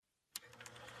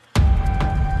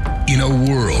In a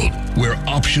world where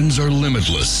options are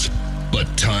limitless, but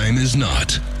time is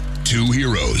not, two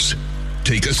heroes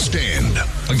take a stand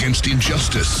against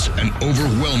injustice and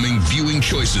overwhelming viewing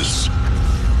choices.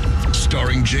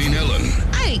 Starring Jane Ellen.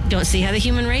 I don't see how the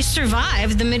human race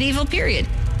survived the medieval period.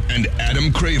 And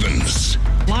Adam Cravens.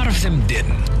 A lot of them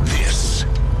didn't. This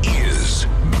is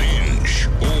Binge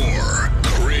or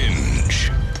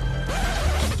Cringe.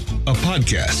 A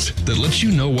podcast that lets you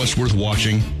know what's worth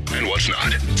watching and what's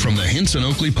not. From the Henson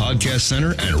Oakley Podcast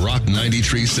Center and Rock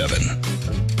 93.7.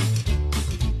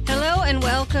 Hello and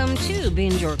welcome to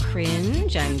Binge or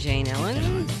Cringe. I'm Jane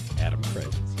Ellen. Adam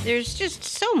Cravens. There's just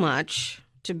so much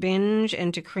to binge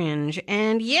and to cringe,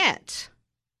 and yet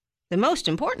the most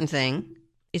important thing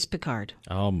is Picard.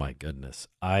 Oh my goodness.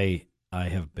 I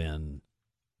have been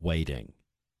waiting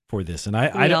for this, and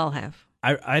We all have.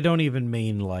 I don't even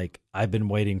mean like I've been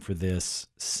waiting for this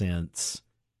since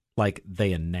like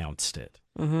they announced it.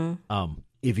 Mm-hmm.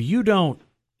 If you don't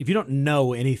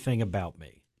know anything about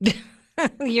me,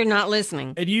 You're not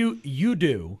listening. and you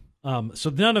do, so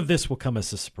none of this will come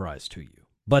as a surprise to you.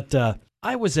 But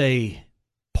I was a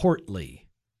portly,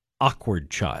 awkward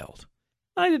child.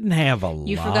 I didn't have a lot.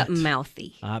 You forgot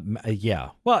mouthy. Yeah.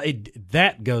 Well,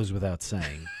 that goes without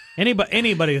saying.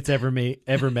 Anybody that's ever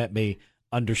met me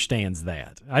understands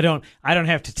that. I don't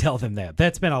have to tell them that.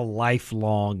 That's been a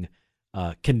lifelong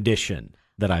condition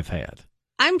that I've had.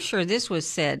 I'm sure this was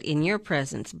said in your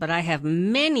presence, but I have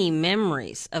many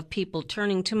memories of people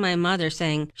turning to my mother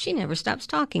saying, "She never stops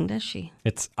talking, does she?"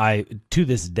 To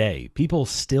this day, people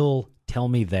still tell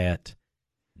me that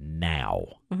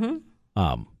now.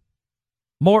 Mm-hmm.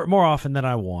 More often than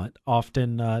I want.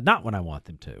 Often not when I want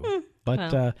them to.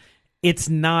 But well. it's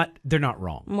not. They're not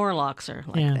wrong. Morlocks are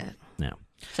like Yeah. that. No.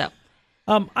 So,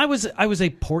 I was a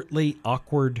portly,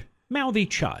 awkward, mouthy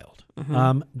child.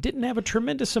 Didn't have a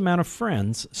tremendous amount of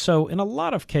friends, so in a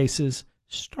lot of cases,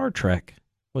 Star Trek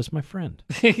was my friend.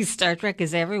 Star Trek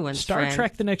is everyone's Star friend.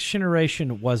 Trek: The Next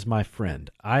Generation was my friend.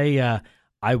 I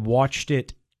watched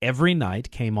it every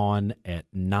night. Came on at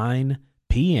 9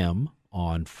 p.m.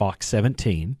 on Fox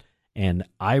 17, and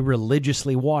I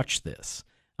religiously watched this.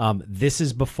 This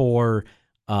is before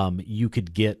you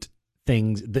could get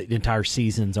the entire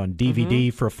seasons on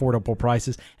DVD for affordable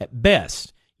prices. At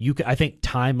best, I think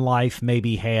Time Life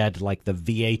maybe had like the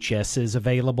VHSs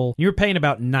available. You're paying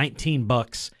about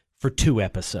 $19 for 2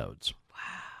 episodes. Wow.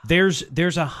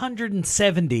 There's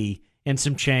 170 and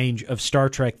some change of Star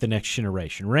Trek: The Next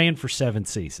Generation. Ran for 7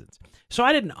 seasons. So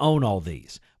I didn't own all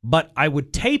these, but I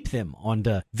would tape them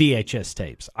onto VHS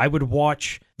tapes. I would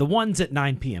watch the ones at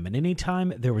 9 p.m. and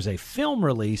anytime there was a film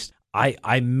released,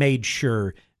 I made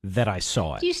sure that I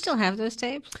saw it. Do you still have those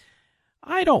tapes?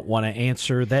 I don't want to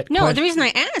answer that No, question. the reason I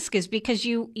ask is because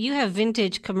you have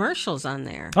vintage commercials on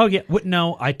there. Oh yeah,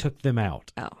 no, I took them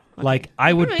out. Oh, okay. Like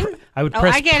I would, All right. I would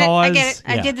press I get pause. it. I get it.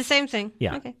 Yeah. I did the same thing.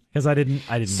 Yeah, Okay. because I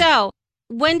didn't. So,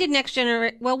 when did Next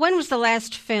Generation? Well, when was the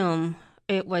last film?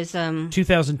 It was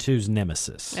 2002's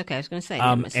Nemesis. Okay, I was going to say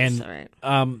Nemesis. And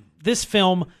all right. This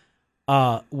film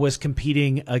was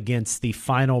competing against the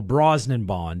final Brosnan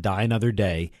Bond, Die Another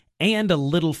Day, and a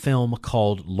little film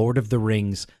called Lord of the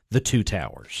Rings: The Two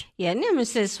Towers. Yeah,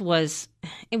 Nemesis was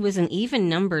an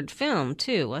even-numbered film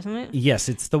too, wasn't it? Yes,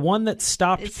 it's the one that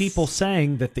stopped people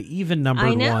saying that the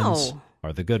even-numbered ones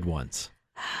are the good ones.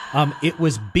 It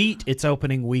was beat its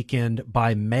opening weekend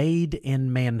by Made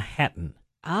in Manhattan.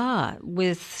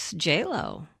 With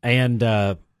J-Lo. And,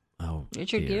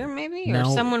 Richard Gere, maybe? No,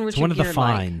 Or someone Richard it's one of the Gere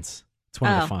Fines. It's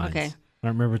one of the Fines. Okay. I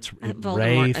don't remember. It's Voldemort,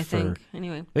 Rafe I think.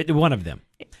 Anyway. One of them.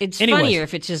 It's Anyways. funnier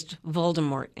if it's just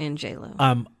Voldemort and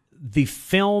J-Lo. The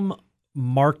film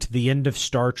marked the end of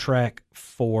Star Trek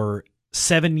for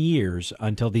 7 years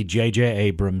until the J.J.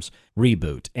 Abrams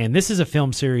reboot. And this is a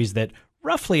film series that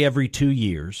roughly every 2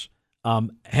 years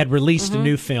had released a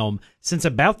new film since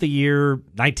about the year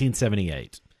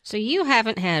 1978. So you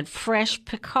haven't had fresh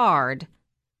Picard.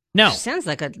 No. Which sounds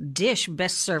like a dish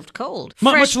best served cold.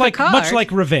 Much Picard.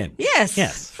 like Revenge.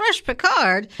 Yes. Fresh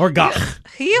Picard. Or Gach.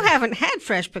 You haven't had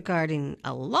fresh Picard in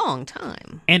a long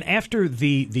time. And after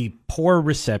the poor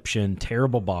reception,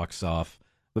 terrible box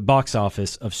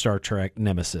office of Star Trek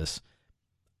Nemesis,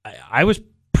 I was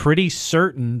pretty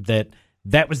certain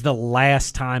that was the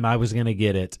last time I was going to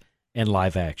get it in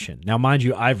live action. Now, mind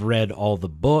you, I've read all the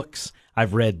books.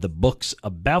 I've read the books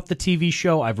about the TV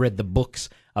show. I've read the books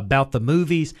about the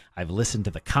movies. I've listened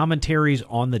to the commentaries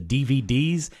on the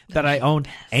DVDs that I own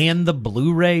and the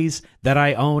Blu-rays that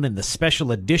I own and the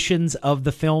special editions of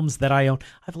the films that I own.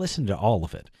 I've listened to all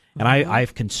of it, and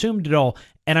I've consumed it all.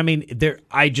 And I mean,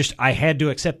 I had to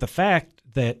accept the fact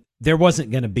that there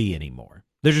wasn't going to be any more.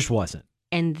 There just wasn't.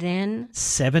 And then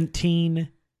 17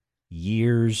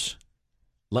 years.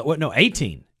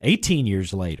 18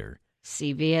 years later.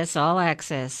 CBS All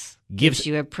Access gives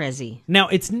you a Prezi. Now,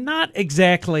 it's not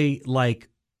exactly like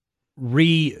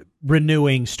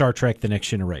renewing Star Trek The Next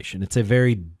Generation. It's a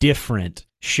very different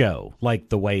show, like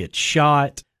the way it's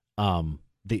shot,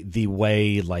 the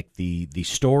way like the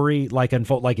story like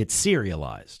unfold, like it's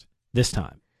serialized this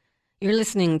time. You're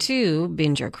listening to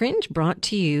Binge or Cringe, brought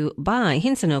to you by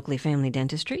Hinson Oakley Family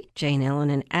Dentistry. Jane Ellen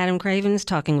and Adam Cravens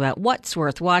talking about what's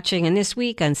worth watching. And this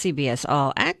week on CBS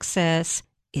All Access,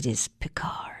 it is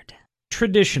Picard.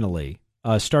 Traditionally,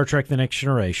 Star Trek The Next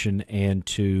Generation, and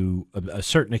to a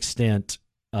certain extent,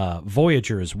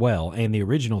 Voyager as well, and the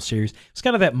original series, it's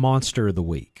kind of that monster of the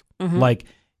week. Mm-hmm. Like,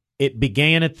 it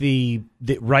began at the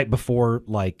right before,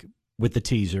 like, with the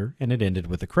teaser, and it ended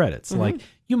with the credits. Mm-hmm. Like,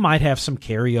 you might have some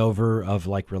carryover of,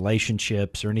 like,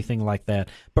 relationships or anything like that,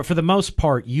 but for the most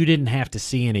part, you didn't have to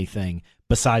see anything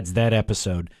besides that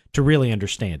episode to really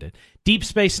understand it. Deep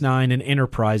Space Nine and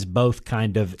Enterprise both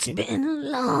kind of... It's been a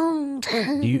long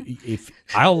time.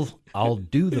 I'll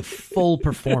do the full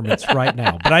performance right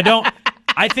now, but I don't...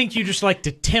 I think you just like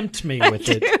to tempt me with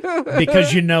it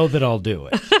because you know that I'll do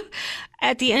it.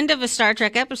 At the end of a Star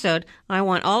Trek episode, I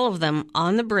want all of them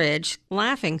on the bridge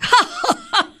laughing.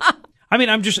 I mean,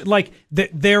 I'm just like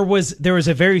there was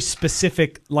a very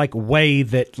specific like way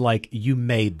that like you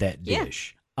made that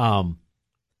dish. Yeah.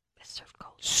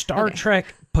 Star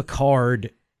Trek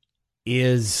Picard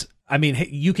is, I mean,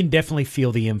 you can definitely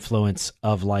feel the influence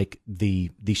of like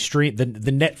the stream, the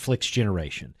Netflix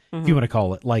generation, if you want to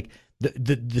call it, like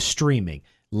the streaming,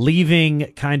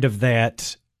 leaving kind of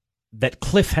that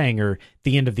cliffhanger at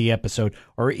the end of the episode,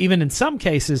 or even in some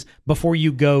cases before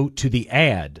you go to the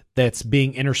ad that's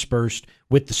being interspersed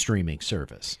with the streaming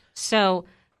service. So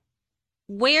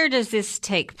where does this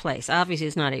take place? Obviously,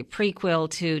 it's not a prequel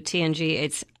to TNG.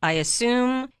 It's, I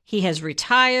assume he has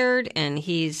retired and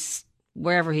he's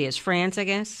wherever he is, France, I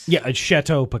guess? Yeah, it's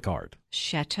Chateau Picard.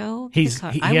 Chateau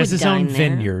Picard? He I has would his own dine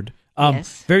vineyard.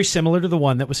 Yes. Very similar to the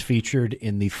one that was featured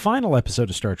in the final episode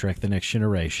of Star Trek The Next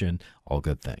Generation, All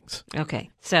Good Things.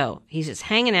 Okay, so he's just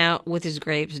hanging out with his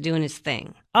grapes, doing his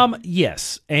thing.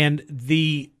 Yes, and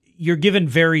you're given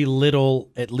very little,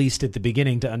 at least at the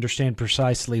beginning, to understand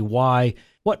precisely why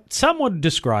what some would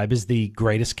describe as the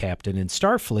greatest captain in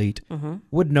Starfleet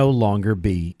would no longer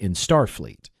be in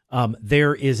Starfleet.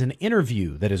 There is an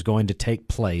interview that is going to take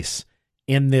place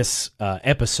in this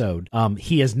episode.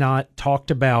 He has not talked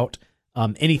about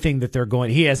anything that they're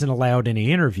going. He hasn't allowed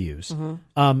any interviews.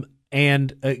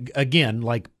 And again,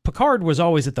 like Picard was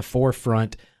always at the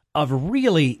forefront of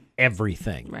really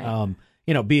everything. Right.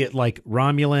 Be it like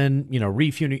Romulan,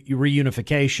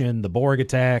 reunification, the Borg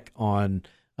attack on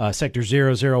Sector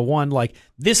 001. Like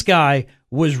this guy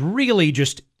was really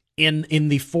just in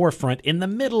the forefront, in the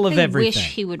middle of everything. I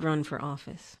wish he would run for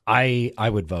office. I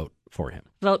would vote for him.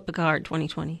 Vote Picard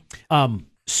 2020.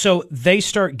 So they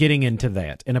start getting into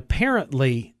that. And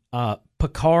apparently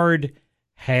Picard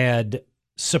had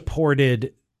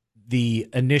supported the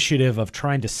initiative of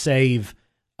trying to save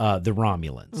the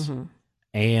Romulans.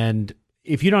 And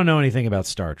if you don't know anything about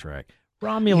Star Trek,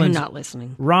 Romulans... You're not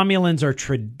listening. Romulans are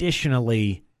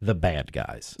traditionally the bad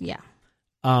guys. Yeah.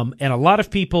 And a lot of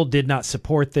people did not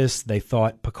support this. They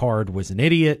thought Picard was an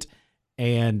idiot.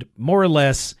 And more or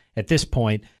less, at this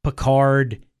point,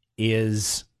 Picard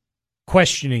is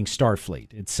questioning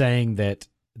Starfleet. It's saying that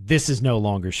this is no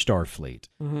longer Starfleet.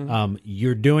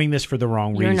 You're doing this for the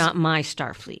wrong reason. You're not my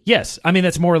Starfleet. Yes. I mean,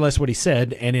 that's more or less what he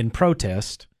said. And in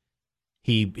protest,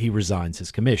 he resigns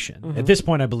his commission. At this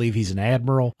point, I believe he's an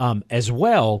admiral. As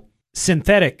well,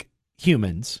 synthetic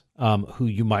humans, who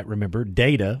you might remember,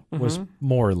 Data was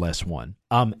more or less one,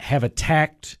 have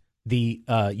attacked the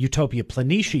Utopia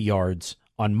Planitia yards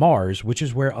on Mars, which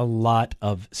is where a lot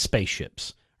of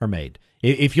spaceships are made.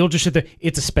 If you'll just sit there,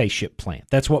 it's a spaceship plant.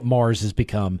 That's what Mars has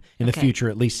become in the future,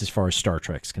 at least as far as Star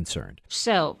Trek's concerned.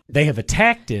 So they have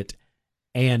attacked it,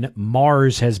 and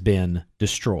Mars has been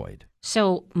destroyed.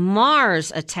 So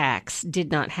Mars attacks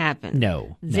did not happen.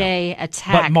 No. They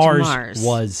attacked but Mars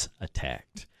was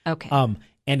attacked. Okay.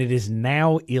 And it is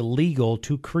now illegal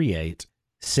to create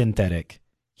synthetic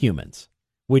humans,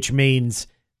 which means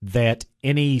that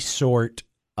any sort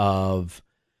of,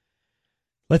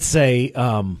 let's say,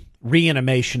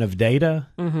 reanimation of Data,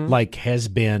 like, has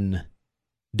been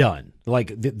done.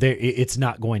 Like, it's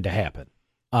not going to happen.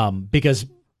 Because,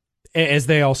 as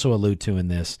they also allude to in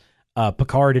this,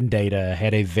 Picard and Data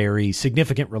had a very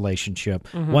significant relationship,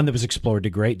 one that was explored to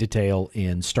great detail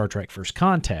in Star Trek First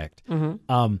Contact.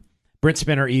 Brent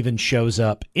Spiner even shows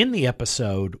up in the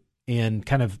episode in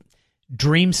kind of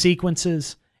dream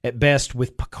sequences at best,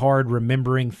 with Picard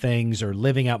remembering things or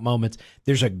living out moments.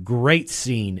 There's a great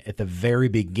scene at the very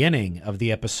beginning of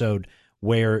the episode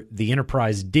where the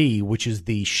Enterprise D, which is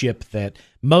the ship that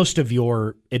most of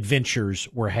your adventures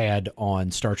were had on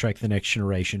Star Trek The Next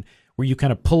Generation, where you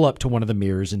kind of pull up to one of the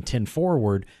mirrors and 10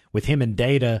 forward with him and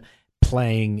Data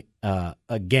playing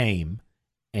a game,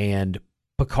 and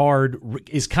Picard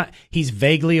he's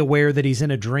vaguely aware that he's in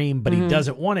a dream, but he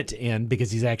doesn't want it to end because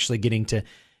he's actually getting to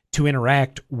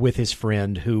interact with his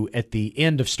friend who, at the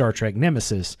end of Star Trek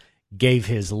Nemesis, gave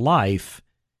his life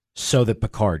so that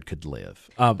Picard could live.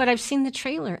 But I've seen the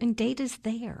trailer, and Data's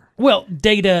there. Well,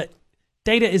 Data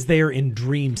is there in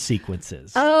dream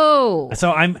sequences. Oh.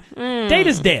 So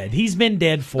Data's dead. He's been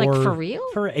dead for... Like, for real?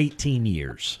 For 18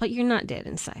 years. But you're not dead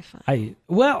in sci-fi.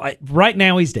 Right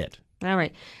now he's dead. All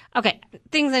right. Okay,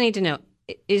 things I need to know.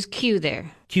 Is Q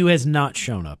there? Q has not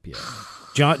shown up yet.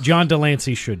 John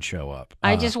Delancey should show up.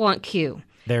 I just want Q.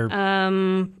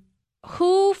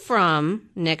 Who from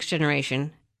Next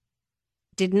Generation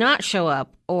did not show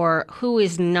up, or who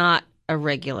is not a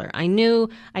regular? I knew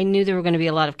there were going to be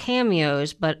a lot of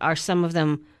cameos, but are some of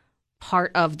them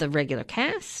part of the regular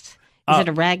cast? Is it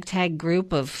a ragtag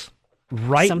group of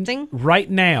something? Right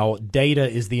now, Data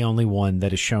is the only one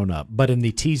that has shown up. But in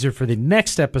the teaser for the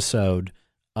next episode,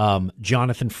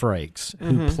 Jonathan Frakes,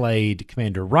 who played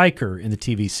Commander Riker in the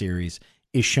TV series,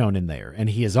 is shown in there. And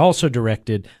he has also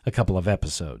directed a couple of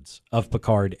episodes of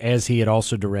Picard, as he had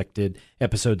also directed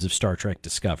episodes of Star Trek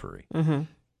Discovery.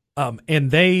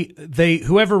 And they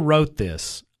whoever wrote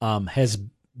this has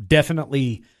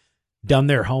definitely done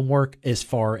their homework as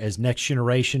far as Next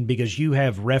Generation, because you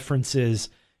have references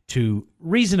to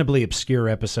reasonably obscure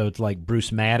episodes, like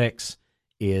Bruce Maddox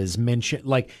is mentioned.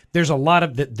 Like, there's a lot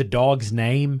of the dog's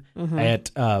name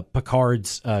at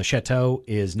Picard's chateau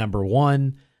is number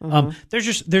one.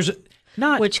 There's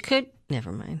not, which could,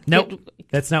 never mind. Nope,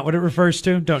 that's not what it refers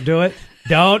to. Don't do it.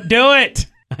 Don't do it.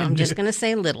 I'm just going to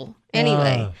say little.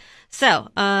 Anyway, so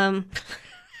now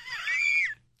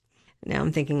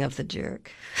I'm thinking of the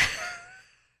jerk.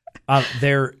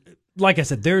 Like I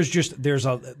said,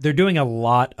 they're doing a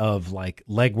lot of like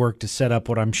legwork to set up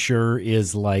what I'm sure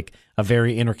is like a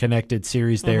very interconnected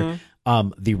series there.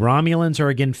 The Romulans are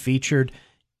again featured,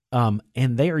 and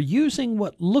they are using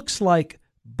what looks like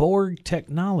Borg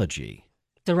technology.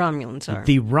 The Romulans are.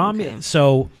 Okay.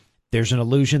 So there's an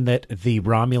illusion that the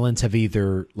Romulans have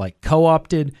either like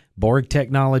co-opted Borg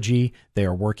technology, they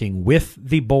are working with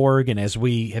the Borg, and as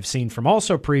we have seen from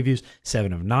also previews,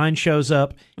 7 of 9 shows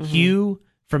up. Hugh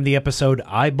from the episode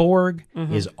I, Borg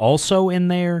is also in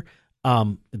there.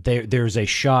 There's a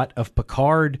shot of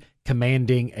Picard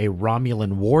commanding a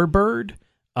Romulan warbird.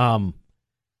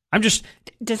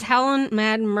 Does Howlin'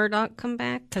 Mad Murdoch come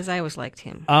back? Because I always liked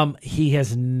him. He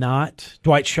has not.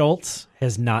 Dwight Schultz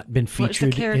has not been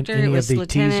featured in any of the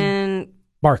Lieutenant teasers.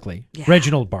 Barclay. Yeah.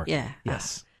 Reginald Barclay. Yeah.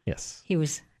 Yes. Yes. He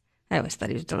was. I always thought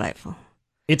he was delightful.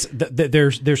 It's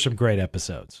there's some great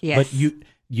episodes. Yes. But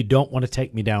you don't want to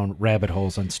take me down rabbit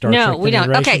holes on Star Trek. No, we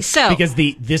don't. Okay, so because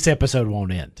this episode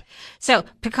won't end. So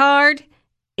Picard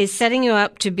is setting you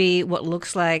up to be what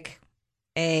looks like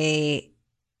a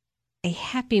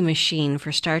happy machine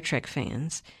for Star Trek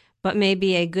fans, but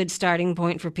maybe a good starting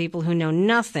point for people who know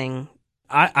nothing.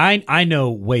 I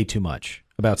know way too much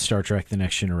about Star Trek The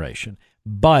Next Generation,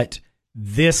 but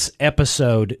this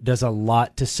episode does a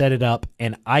lot to set it up,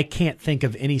 and I can't think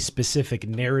of any specific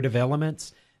narrative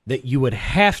elements that you would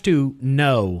have to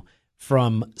know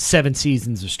from 7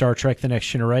 seasons of Star Trek The Next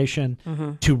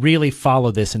Generation to really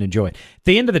follow this and enjoy it. At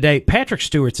the end of the day, Patrick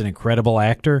Stewart's an incredible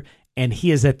actor, and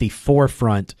he is at the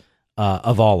forefront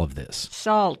of all of this.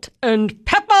 Salt and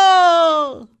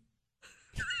pepper!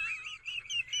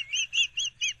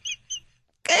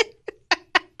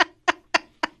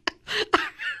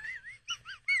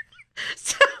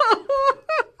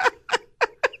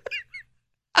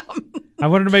 I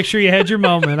wanted to make sure you had your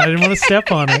moment. I didn't want to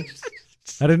step on it.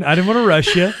 I didn't want to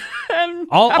rush you.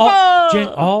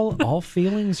 All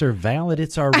feelings are valid.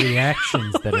 It's our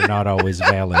reactions that are not always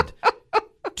valid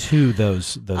to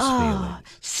those feelings.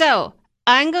 So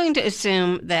I'm going to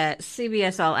assume that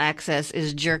CBS All Access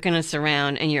is jerking us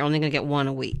around, and you're only going to get one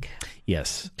a week.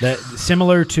 Yes, that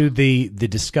similar to the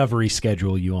Discovery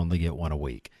schedule. You only get one a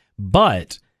week,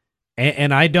 but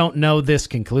and I don't know this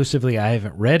conclusively. I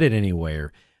haven't read it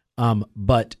anywhere.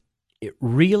 But it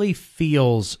really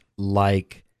feels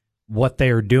like what they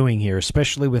are doing here,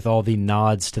 especially with all the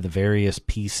nods to the various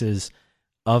pieces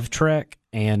of Trek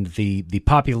and the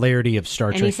popularity of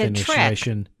Star Trek: The Next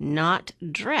Generation. Not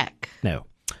Drek. No.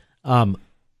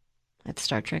 That's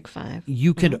Star Trek 5.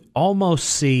 You could almost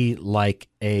see like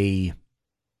a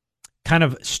kind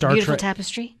of Star Beautiful Trek.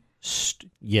 tapestry.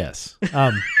 Yes.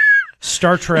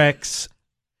 Star Trek's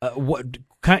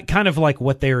kind of like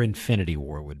what their Infinity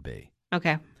War would be.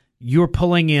 Okay. You're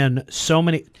pulling in so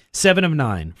many. 7 of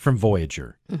 9 from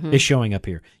Voyager is showing up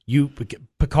here.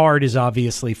 Picard is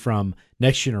obviously from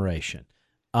Next Generation.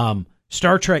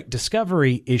 Star Trek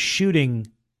Discovery is shooting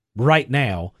right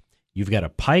now. You've got a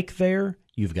Pike there.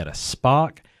 You've got a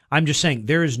Spock. I'm just saying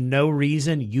there is no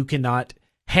reason you cannot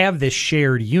have this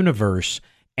shared universe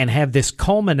and have this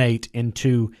culminate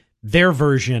into their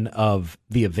version of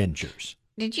the Avengers.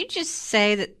 Did you just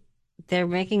say that they're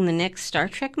making the next Star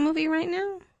Trek movie right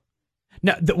now?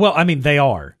 No, well, I mean they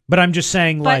are, but I'm just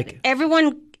saying, But like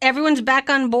everyone's back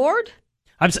on board.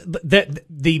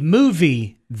 the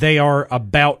movie they are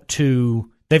about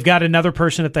to. They've got another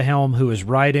person at the helm who is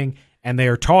writing, and they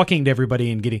are talking to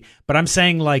everybody and getting. But I'm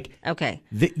saying, like, Okay.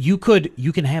 you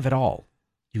can have it all.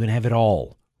 You can have it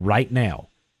all right now.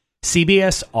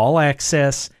 CBS All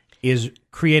Access is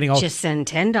creating all. Just send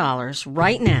 $10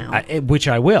 right now. Which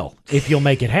I will if you'll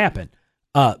make it happen.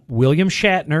 William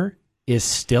Shatner is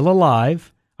still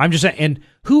alive. I'm just saying, and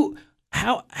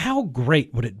how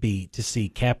great would it be to see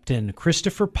Captain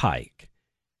Christopher Pike,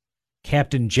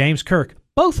 Captain James Kirk,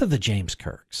 both of the James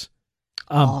Kirks,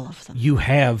 All of them. You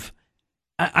have.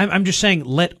 I'm just saying,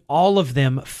 let all of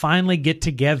them finally get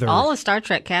together. All the Star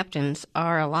Trek captains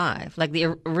are alive, like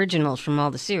the originals from all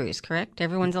the series. Correct?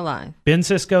 Everyone's alive. Ben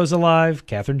Sisko's alive.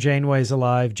 Catherine Janeway's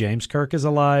alive. James Kirk is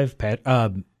alive.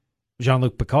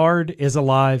 Jean-Luc Picard is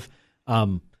alive.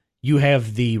 You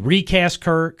have the recast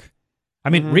Kirk. I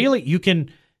mean, really, you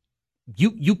can.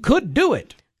 You could do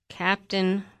it.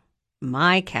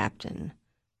 My captain,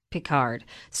 Picard.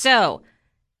 So,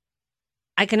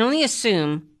 I can only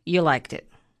assume you liked it.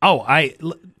 Oh,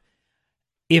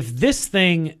 if this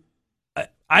thing,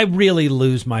 I really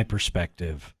lose my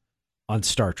perspective on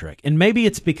Star Trek. And maybe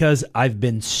it's because I've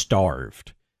been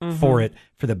starved for it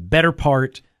for the better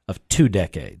part of 2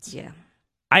 decades. Yeah.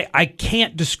 I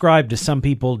can't describe to some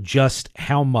people just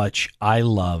how much I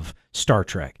love Star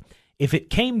Trek. If it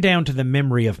came down to the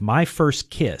memory of my first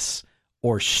kiss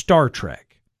or Star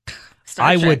Trek,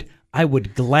 I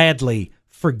would gladly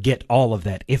forget all of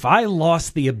that. If I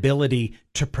lost the ability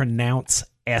to pronounce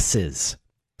S's,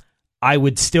 I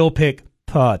would still pick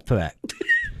that.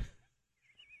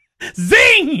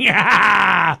 Zing!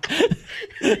 I'm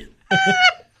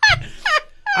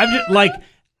just like,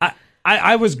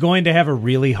 I was going to have a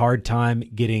really hard time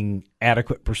getting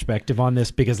adequate perspective on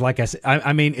this because, like I said,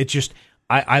 I mean, it's just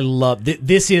I love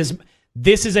this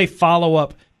is a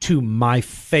follow-up to my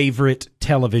favorite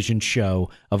television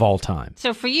show of all time.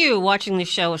 So for you, watching the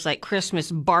show was like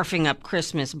Christmas, barfing up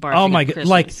Christmas, barfing Oh my up god!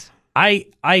 Christmas.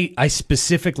 Like I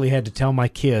specifically had to tell my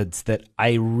kids that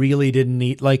I really didn't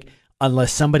need, like,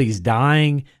 unless somebody's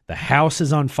dying, the house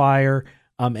is on fire,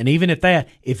 and even at that,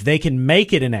 if they can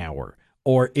make it an hour,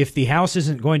 or if the house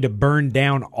isn't going to burn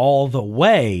down all the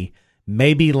way,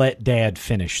 maybe let Dad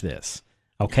finish this.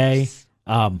 Okay.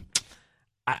 Nice.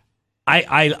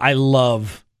 I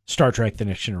love Star Trek: The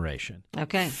Next Generation.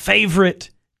 Okay.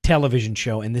 Favorite television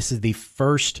show, and this is the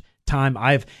first time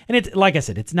and it's like I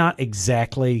said, it's not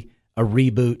exactly a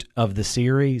reboot of the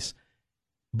series,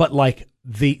 but like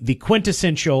the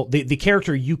quintessential, the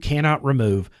character you cannot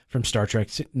remove from Star Trek: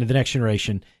 The Next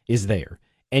Generation is there,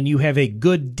 and you have a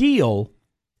good deal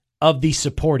of the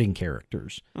supporting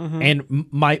characters. And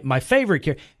my favorite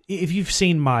character, if you've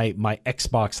seen my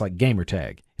Xbox like gamer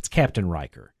tag, it's Captain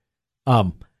Riker.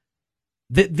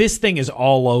 This thing is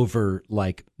all over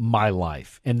like my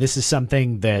life, and this is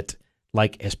something that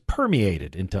like has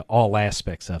permeated into all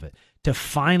aspects of it. To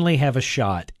finally have a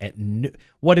shot at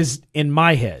what is in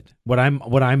my head, what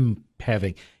I'm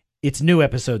having, it's new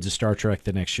episodes of Star Trek: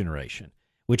 The Next Generation,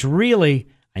 which really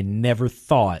I never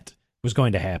thought was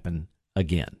going to happen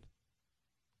again.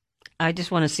 I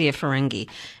just want to see a Ferengi.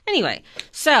 Anyway,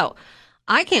 so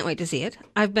I can't wait to see it.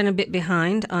 I've been a bit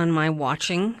behind on my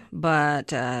watching,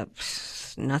 but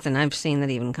nothing I've seen that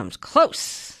even comes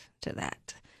close to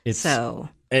that. It's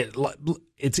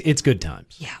good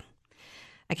times. Yeah,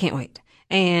 I can't wait.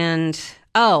 And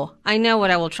I know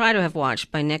what I will try to have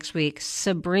watched by next week: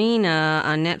 Sabrina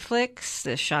on Netflix.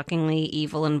 The shockingly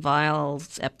evil and vile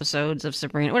episodes of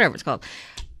Sabrina, whatever it's called.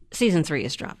 Season 3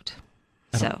 is dropped.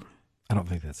 I don't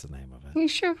think that's the name of it. You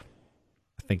sure?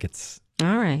 I think it's.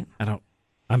 All right.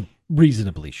 I'm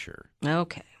reasonably sure.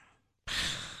 Okay.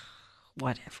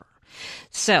 Whatever.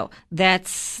 So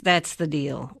that's the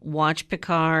deal. Watch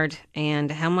Picard,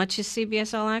 and how much is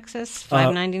CBS All Access?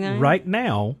 $5.99 right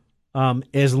now.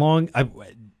 As long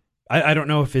I don't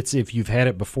know if you've had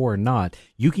it before or not.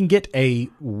 You can get a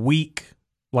week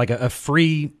like a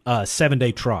free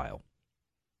 7-day trial.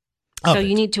 So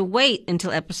you need to wait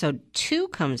until episode 2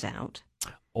 comes out.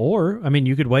 Or, I mean,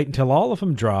 you could wait until all of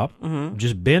them drop,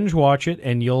 just binge watch it,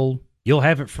 and you'll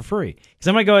have it for free. Because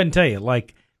I'm going to go ahead and tell you,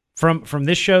 like, from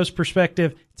this show's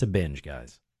perspective, it's a binge,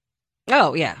 guys.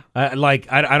 Oh, yeah. I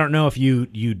don't know if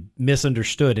you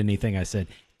misunderstood anything I said.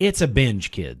 It's a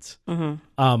binge, kids.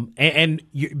 And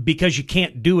because you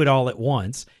can't do it all at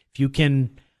once, if you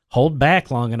can hold back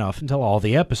long enough until all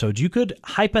the episodes, you could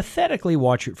hypothetically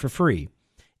watch it for free.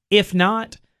 If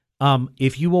not,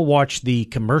 if you will watch the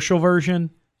commercial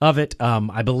version of it,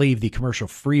 I believe the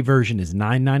commercial-free version is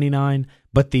 $9.99,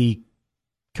 but the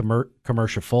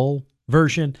commercial-full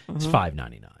version is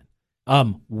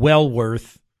 $5.99. Well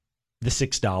worth the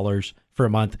 $6 for a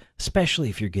month, especially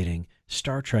if you're getting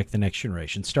Star Trek The Next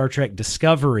Generation. Star Trek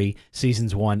Discovery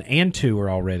Seasons 1 and 2 are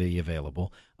already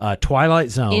available. Twilight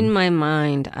Zone. In my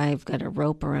mind, I've got a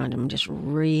rope around him, just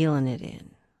reeling it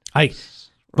in.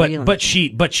 But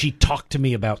she talked to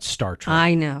me about Star Trek.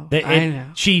 I know. I know.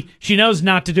 She knows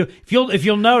not to do. If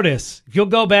you'll notice, if you'll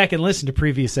go back and listen to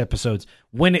previous episodes,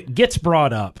 when it gets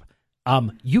brought up,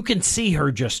 you can see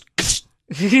her just.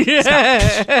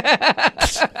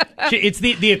 It's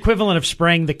the equivalent of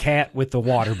spraying the cat with the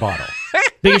water bottle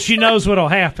because she knows what'll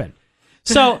happen.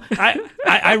 So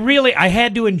I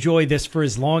had to enjoy this for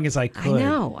as long as I could. I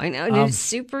know. And it's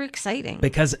super exciting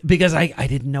because I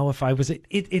didn't know if I was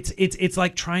it's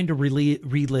like trying to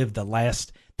relive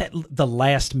the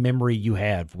last memory you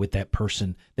have with that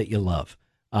person that you love,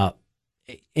 and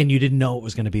you didn't know it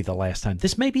was going to be the last time.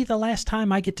 This may be the last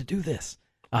time I get to do this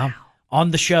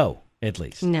on the show, at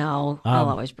least. No, I'll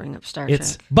always bring up Star Trek.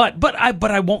 But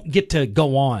I won't get to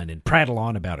go on and prattle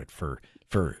on about it for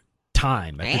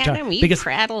time. Adam, you because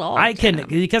prattle all I can time.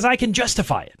 Because I can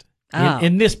justify it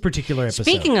in this particular episode.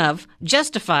 Speaking of,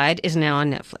 Justified is now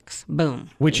on Netflix.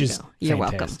 Boom. Which is You're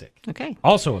fantastic. Welcome. Okay.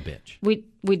 Also a binge. We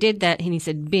did that, and he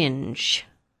said binge.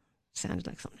 Sounded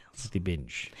like something else. The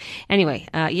binge. Anyway,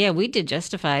 we did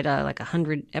Justified like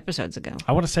 100 episodes ago.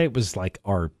 I want to say it was like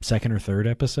our second or third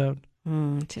episode.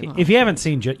 If you haven't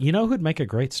seen, you know who'd make a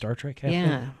great Star Trek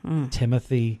captain? Yeah.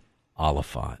 Timothy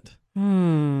Oliphant.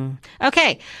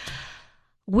 Okay.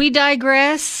 We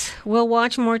digress. We'll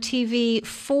watch more TV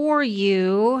for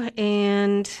you,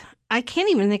 and I can't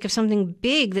even think of something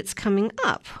big that's coming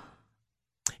up.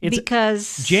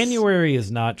 Because January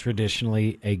is not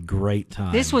traditionally a great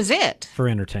time. This was it for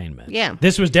entertainment. Yeah,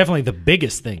 this was definitely the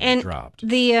biggest thing that dropped.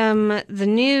 The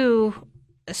new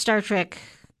Star Trek,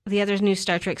 the other new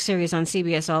Star Trek series on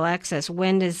CBS All Access.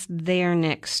 When does their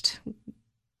next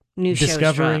new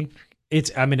show drop?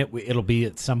 It'll be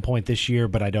at some point this year,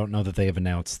 but I don't know that they have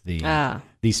announced the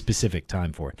specific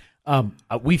time for it.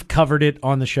 We've covered it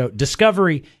on the show.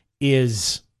 Discovery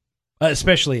is,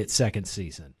 especially its second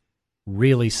season,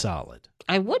 really solid.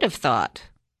 I would have thought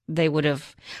they would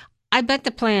have. I bet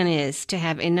the plan is to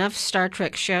have enough Star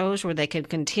Trek shows where they could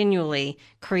continually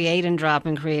create and drop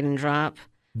and create and drop.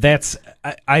 That's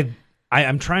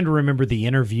I'm trying to remember the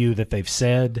interview that they've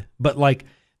said, but like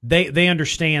they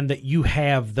understand that you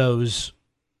have those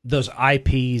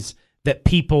IPs that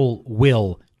people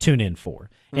will tune in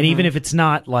for. And even if it's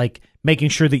not like making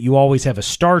sure that you always have a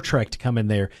Star Trek to come in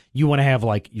there, you want to have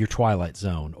like your Twilight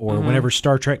Zone or whenever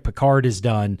Star Trek Picard is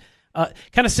done,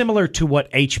 kind of similar to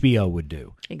what HBO would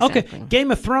do. Exactly. Okay,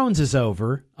 Game of Thrones is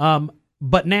over,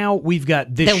 but now we've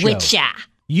got this The show. Witcher.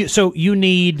 You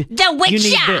need The Witcher. You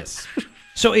need this.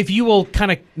 So if you will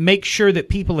kind of make sure that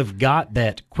people have got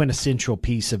that quintessential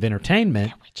piece of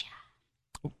entertainment,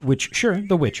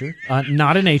 The Witcher,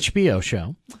 not an HBO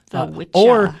show, The Witcher.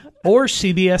 or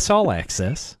CBS All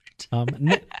Access,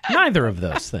 neither of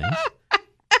those things.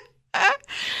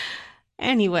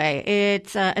 Anyway,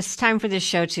 it's time for this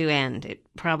show to end. It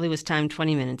probably was time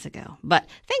 20 minutes ago. But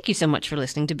thank you so much for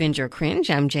listening to Binge or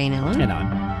Cringe. I'm Jane Ellen. And I'm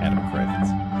Adam Cravens.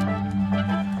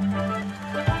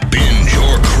 Binge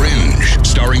or Cringe,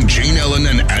 starring Jane Ellen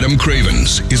and Adam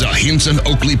Cravens, is a Hinson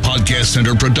Oakley Podcast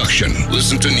Center production.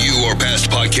 Listen to new or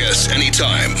past podcasts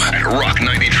anytime at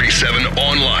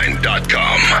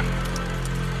rock937online.com.